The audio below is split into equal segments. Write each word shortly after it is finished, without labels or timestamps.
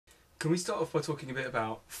Can we start off by talking a bit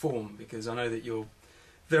about form? Because I know that you're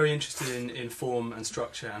very interested in form and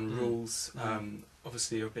structure and rules.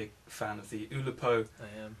 Obviously, you're a big fan of the Oulipo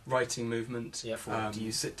writing movement. Yep. Do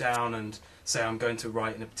you sit down and say, I'm going to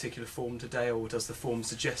write in a particular form today, or does the form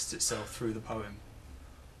suggest itself through the poem?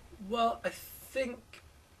 Well, I think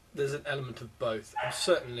there's an element of both. I'm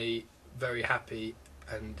certainly very happy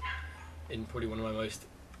and in probably one of my most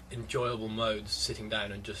enjoyable modes, sitting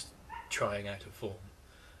down and just trying out a form.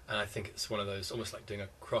 And I think it's one of those, almost like doing a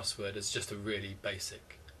crossword, it's just a really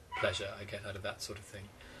basic pleasure I get out of that sort of thing.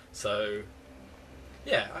 So,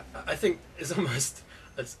 yeah, I think it's almost,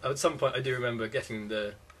 at some point I do remember getting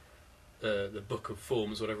the book of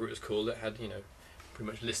forms, whatever it was called. It had,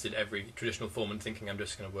 pretty much listed every traditional form, and thinking I'm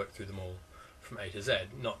just going to work through them all from A to Z,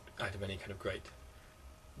 not out of any kind of great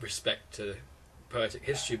respect to poetic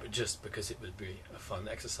history, but just because it would be a fun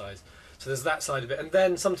exercise. So there's that side of it, and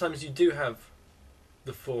then sometimes you do have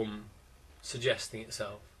the form suggesting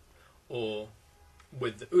itself, or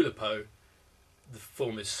with the Oulipo, the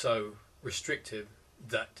form is so restrictive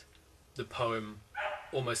that the poem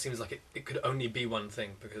almost seems like it could only be one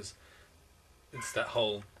thing, because it's that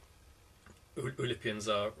whole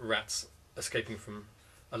Oulipians are rats escaping from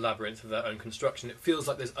a labyrinth of their own construction. It feels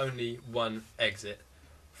like there's only one exit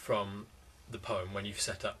from the poem when you've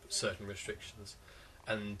set up certain restrictions.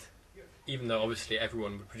 And even though obviously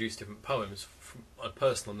everyone would produce different poems, from a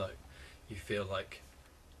personal note, you feel like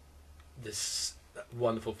this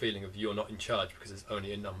wonderful feeling of you're not in charge because there's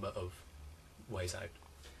only a number of ways out.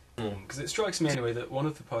 Because it strikes me anyway that one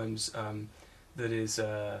of the poems that is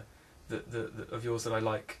of yours that I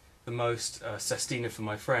like the most, Sestina for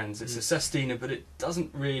My Friends, it's a sestina, but it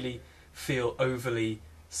doesn't really feel overly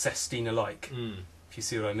sestina-like, if you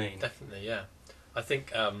see what I mean. Definitely, yeah. I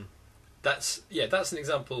think that's an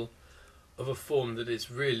example of a form that is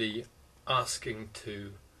really asking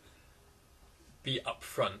to be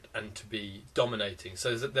upfront and to be dominating.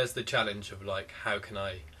 So there's the challenge of, like, how can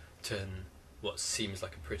I turn what seems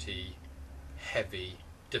like a pretty heavy,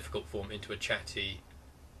 difficult form into a chatty,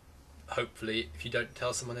 hopefully if you don't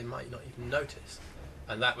tell someone they might not even notice.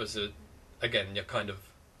 And that was again, you're kind of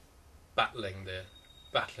battling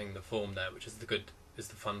the form there, which is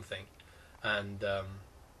the fun thing. And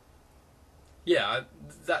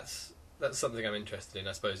that's something I'm interested in,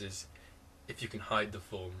 I suppose, is if you can hide the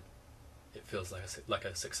form, it feels like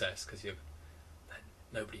a success, because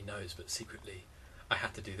nobody knows, but secretly I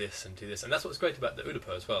had to do this and do this. And that's what's great about the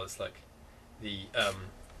Oulipo as well. It's like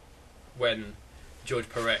when George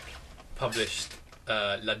Perec published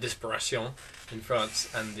La Disparition in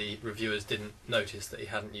France, and the reviewers didn't notice that he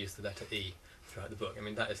hadn't used the letter E throughout the book. I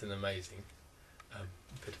mean, that is an amazing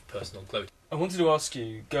bit of personal gloat. I wanted to ask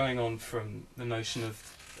you, going on from the notion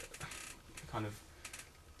of kind of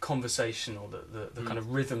conversation, or the kind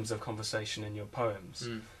of rhythms of conversation in your poems,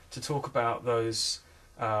 to talk about those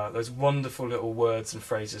wonderful little words and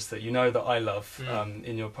phrases that that I love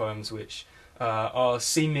in your poems, which are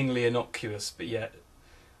seemingly innocuous, but yet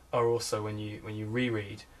are also, when you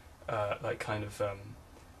reread, like kind of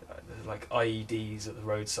like IEDs at the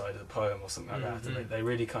roadside of the poem or something like that. And they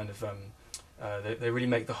really kind of they really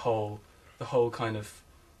make the whole kind of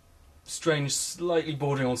strange, slightly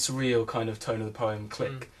bordering on surreal kind of tone of the poem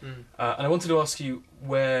click. And I wanted to ask you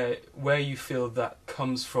where you feel that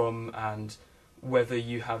comes from, and whether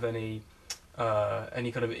you have any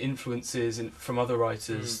kind of influences from other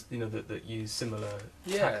writers, that use similar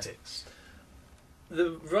tactics.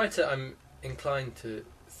 The writer I'm inclined to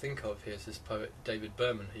think of here is this poet David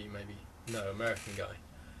Berman, who you maybe know, American guy,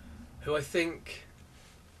 who I think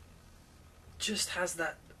just has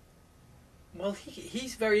that. Well,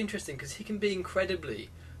 he's very interesting because he can be incredibly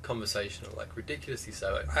conversational, like ridiculously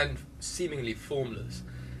so, and seemingly formless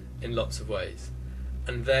in lots of ways.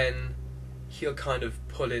 And then he'll kind of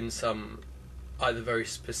pull in some either very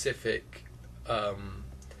specific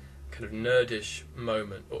kind of nerdish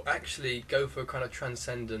moment, or actually go for a kind of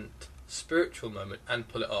transcendent spiritual moment and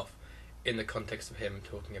pull it off in the context of him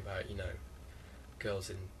talking about, girls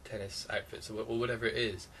in tennis outfits or whatever it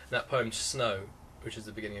is. And that poem Snow, which is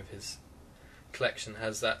the beginning of his collection,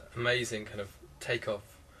 has that amazing kind of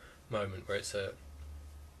takeoff moment where it's the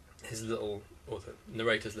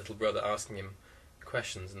narrator's little brother asking him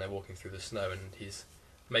questions, and they're walking through the snow, and he's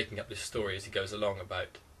making up this story as he goes along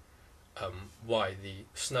about why the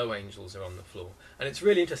snow angels are on the floor. And it's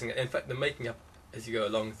really interesting, in fact, the making up as you go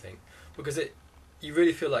along thing, because you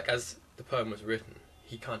really feel like as the poem was written,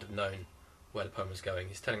 he can't have known where the poem was going.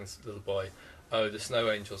 He's telling this little boy, oh, the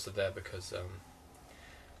snow angels are there because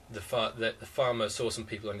the farmer saw some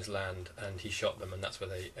people on his land and he shot them, and that's where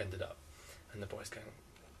they ended up. And the boy's going,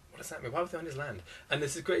 what does that mean? Why were they on his land? And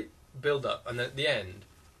there's this great build up, and then at the end,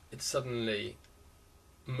 it suddenly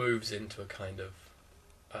moves into a kind of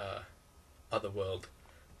other world.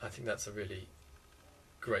 I think that's a really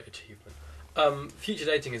great achievement. Future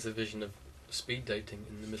dating is a vision of speed dating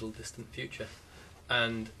in the middle distant future,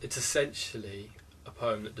 and it's essentially a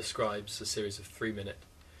poem that describes a series of 3-minute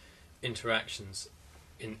interactions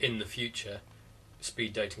in the future.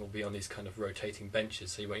 Speed dating will be on these kind of rotating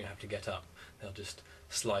benches, so you won't have to get up. They'll just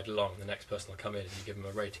slide along. The next person will come in and you give them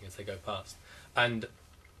a rating as they go past. And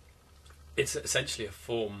it's essentially a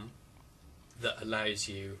form that allows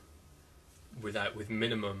you, with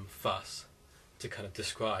minimum fuss, to kind of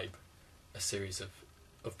describe a series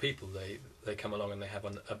of people. They come along and they have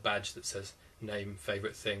a badge that says name,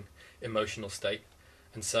 favourite thing, emotional state.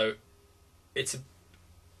 And so it's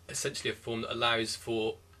essentially a form that allows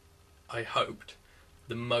for, I hoped,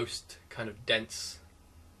 the most kind of dense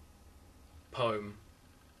poem.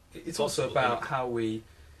 It's also about how we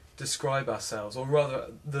describe ourselves, or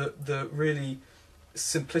rather the really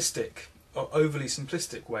simplistic or overly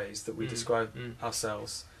simplistic ways that we describe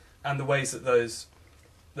ourselves, and the ways that those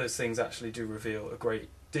things actually do reveal a great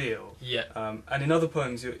deal. Yeah. And in other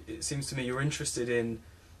poems, it seems to me you're interested in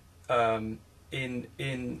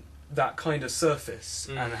that kind of surface,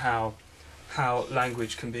 and how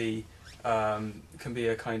language can be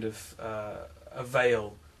a kind of a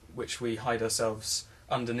veil which we hide ourselves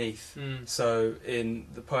underneath. So in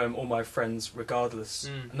the poem All My Friends Regardless,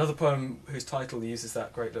 another poem whose title uses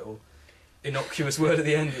that great little innocuous word at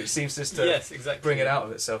the end, which seems just to yes, exactly. bring it out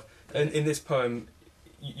of itself. And in this poem,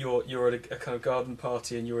 you're at a kind of garden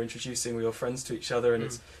party and you're introducing all your friends to each other, and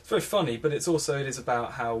it's very funny, but it is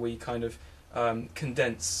about how we kind of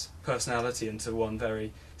condense personality into one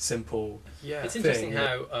very simple It's interesting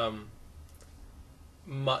how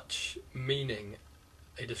much meaning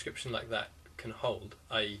a description like that can hold.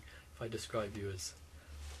 I.e., if I describe you as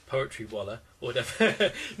poetry waller or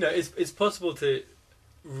whatever, no, it's possible to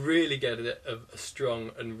really get a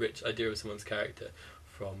strong and rich idea of someone's character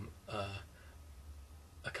from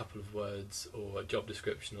a couple of words or a job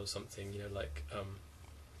description or something. You know, like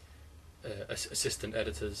assistant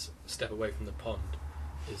editors step away from the pond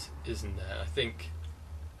isn't there. I think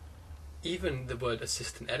even the word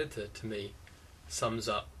assistant editor to me sums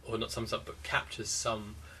up, or not sums up, but captures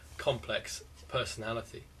some complex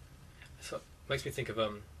personality. So it makes me think of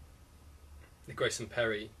the Grayson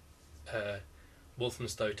Perry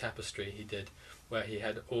Walthamstow tapestry he did, where he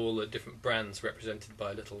had all the different brands represented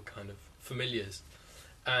by little kind of familiars,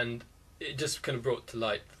 and it just kind of brought to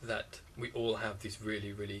light that we all have these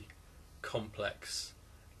really, really complex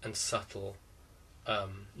and subtle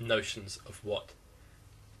notions of what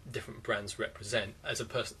different brands represent as a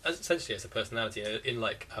person, essentially as a personality.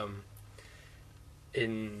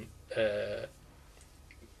 In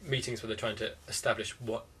meetings where they're trying to establish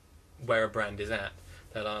where a brand is at,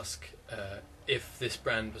 they'll ask, if this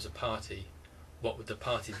brand was a party, what would the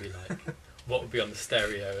party be like? What would be on the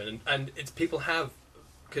stereo? And it's people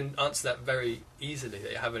can answer that very easily.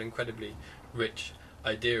 They have an incredibly rich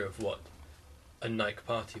idea of what a Nike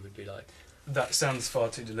party would be like. That sounds far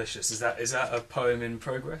too delicious. Is that a poem in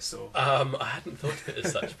progress, or? I hadn't thought of it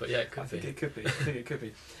as such, but yeah, it could be. I think it could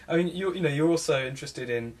be. I mean, you're also interested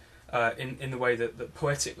in the way that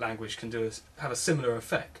poetic language can have a similar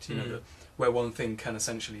effect. You know, where one thing can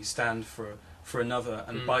essentially stand for another,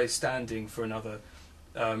 and by standing for another,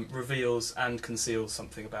 reveals and conceals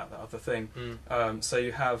something about that other thing. So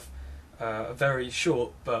you have a very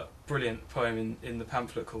short but brilliant poem in the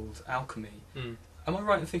pamphlet called Alchemy. Am I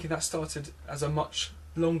right in thinking that started as a much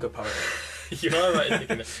longer poem? You are right in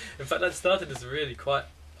thinking that. In fact, that started as really quite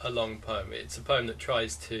a long poem. It's a poem that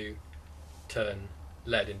tries to turn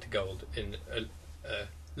lead into gold in a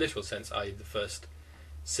literal sense, i.e. the first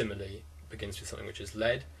simile begins with something which is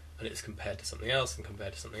lead, and it's compared to something else and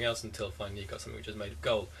compared to something else until finally you've got something which is made of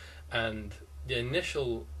gold. And the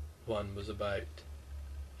initial one was about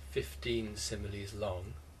 15 similes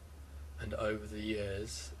long, and over the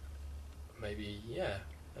years, maybe,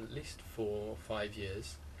 at least 4 or 5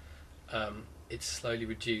 years, it's slowly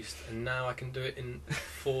reduced, and now I can do it in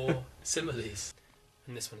 4 similes.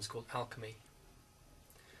 And this one is called Alchemy.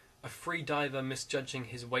 A free diver misjudging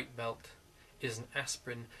his weight belt is an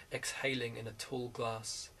aspirin exhaling in a tall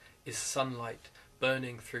glass, is sunlight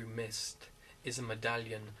burning through mist, is a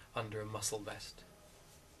medallion under a muscle vest.